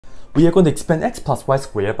We are going to expand x plus y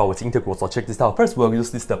squared by its integral. So check this out. First, we'll use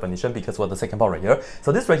this definition because we're the second part right here.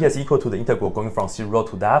 So this right here is equal to the integral going from 0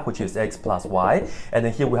 to that, which is x plus y. And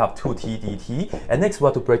then here we have 2t dt. And next, we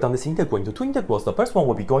have to break down this integral into two integrals. The first one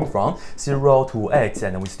will be going from 0 to x,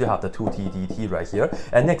 and then we still have the 2t dt right here.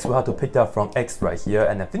 And next, we have to pick that from x right here,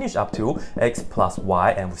 and then finish up to x plus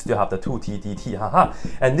y, and we still have the 2t dt. Haha.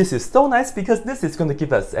 And this is so nice because this is going to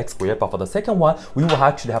give us x squared. But for the second one, we will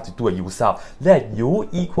actually have to do a u sub. Let u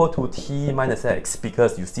equal to t minus x,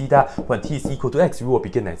 because you see that when t is equal to x, we will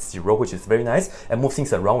begin at 0, which is very nice. And move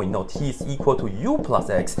things around, we know t is equal to u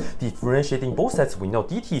plus x. Differentiating both sides, we know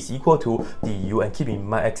dt is equal to du, and keep in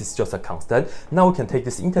mind x is just a constant. Now we can take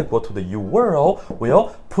this integral to the u world.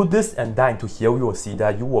 We'll put this and that into here. We will see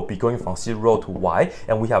that u will be going from 0 to y,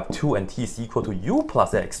 and we have 2 and t is equal to u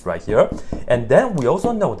plus x right here. And then we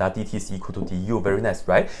also know that dt is equal to du. Very nice,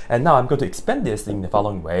 right? And now I'm going to expand this in the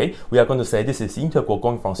following way. We are going to say this is integral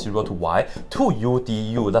going from 0 to y to u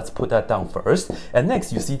du. Let's put that down first. And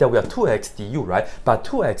next, you see that we have 2x du, right? But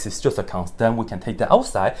 2x is just a constant. We can take that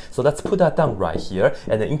outside. So let's put that down right here.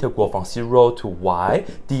 And the integral from 0 to y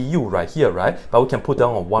du right here, right? But we can put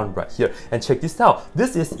down a 1 right here. And check this out.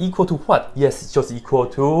 This is equal to what? Yes, it's just equal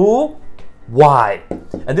to y.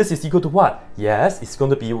 And this is equal to what? Yes, it's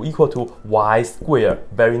going to be equal to y squared.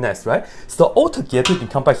 Very nice, right? So altogether, you can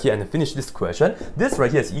come back here and finish this question. This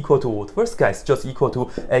right here is equal to, the first guy is just equal to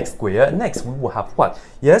x squared. Next, we will have what?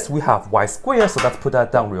 Yes, we have y squared. So let's put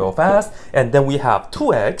that down real fast. And then we have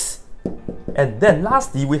 2x. And then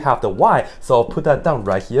lastly, we have the y. So I'll put that down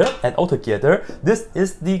right here. And altogether, this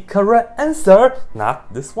is the correct answer,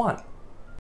 not this one.